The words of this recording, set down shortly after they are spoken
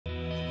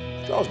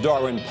Charles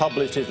Darwin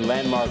published his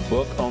landmark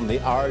book on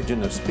the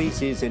origin of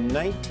species in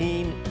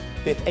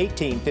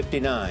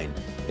 1859.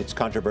 Its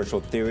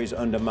controversial theories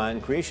undermine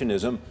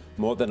creationism.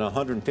 More than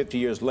 150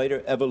 years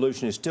later,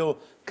 evolution is still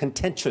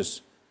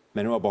contentious.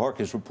 Manuel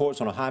Bojorquez reports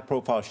on a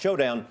high-profile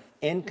showdown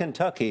in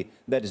Kentucky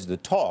that is the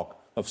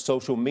talk of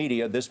social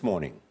media this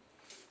morning.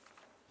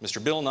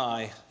 Mr. Bill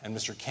Nye and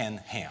Mr. Ken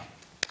Ham.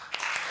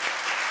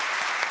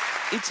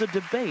 It's a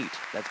debate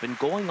that's been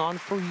going on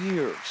for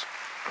years.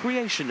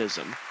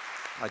 Creationism.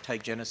 I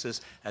take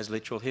Genesis as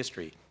literal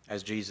history,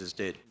 as Jesus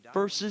did.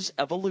 Versus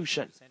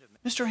evolution.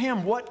 Mr.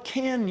 Ham, what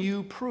can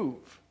you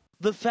prove?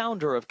 The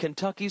founder of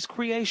Kentucky's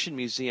Creation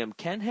Museum,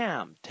 Ken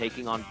Ham,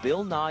 taking on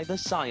Bill Nye, the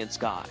science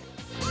guy.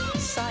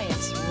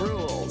 Science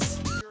rules.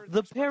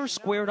 The pair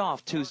squared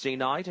off Tuesday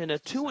night in a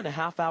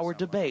 2.5-hour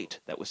debate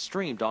that was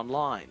streamed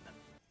online.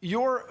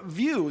 Your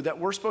view that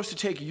we're supposed to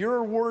take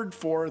your word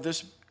for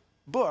this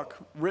book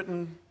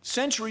written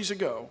centuries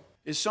ago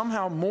is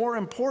somehow more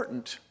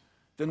important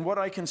than what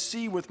I can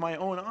see with my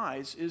own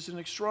eyes is an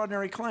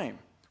extraordinary claim.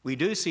 We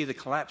do see the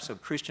collapse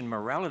of Christian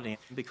morality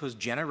because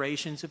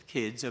generations of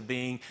kids are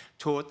being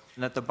taught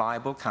that the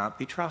Bible can't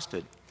be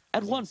trusted.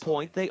 At one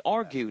point, they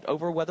argued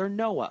over whether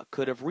Noah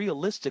could have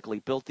realistically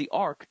built the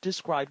ark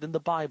described in the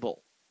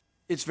Bible.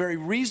 It's very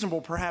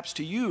reasonable, perhaps,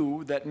 to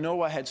you that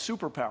Noah had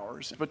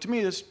superpowers, but to me,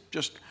 it's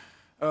just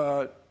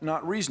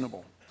not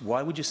reasonable.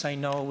 Why would you say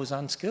Noah was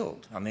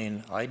unskilled? I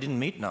mean, I didn't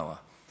meet Noah,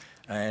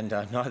 and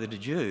neither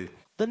did you.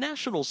 The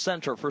National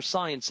Center for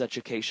Science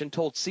Education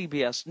told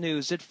CBS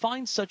News it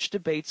finds such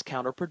debates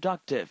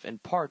counterproductive, in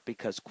part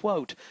because,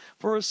 quote,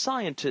 for a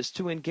scientist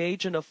to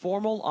engage in a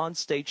formal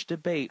on-stage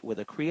debate with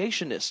a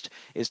creationist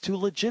is to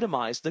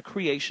legitimize the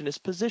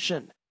creationist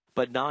position.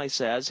 But Nye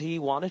says he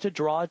wanted to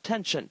draw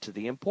attention to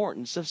the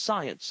importance of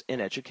science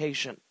in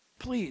education.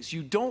 Please,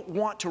 you don't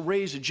want to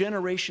raise a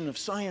generation of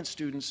science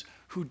students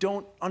who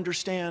don't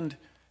understand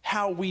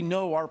how we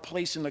know our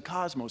place in the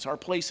cosmos, our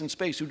place in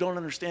space, who don't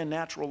understand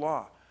natural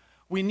law.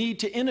 We need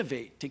to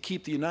innovate to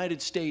keep the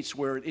United States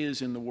where it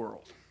is in the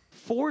world.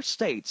 4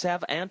 states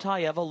have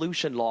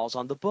anti-evolution laws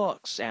on the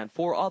books, and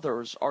 4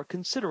 others are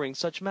considering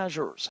such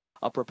measures.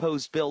 A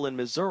proposed bill in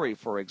Missouri,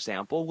 for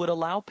example, would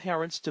allow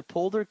parents to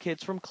pull their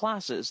kids from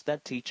classes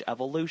that teach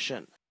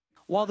evolution.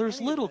 While there's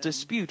little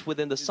dispute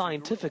within the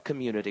scientific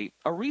community,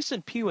 a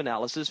recent Pew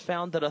analysis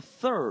found that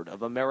 1/3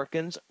 of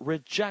Americans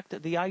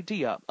reject the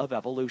idea of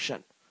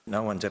evolution.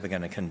 No one's ever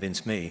going to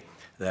convince me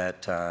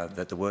that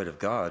the Word of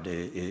God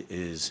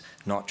is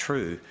not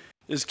true.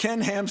 Is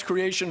Ken Ham's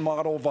creation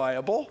model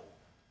viable?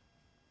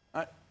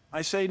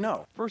 I say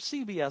no. For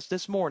CBS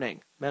This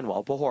Morning,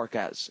 Manuel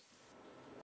Bojorquez.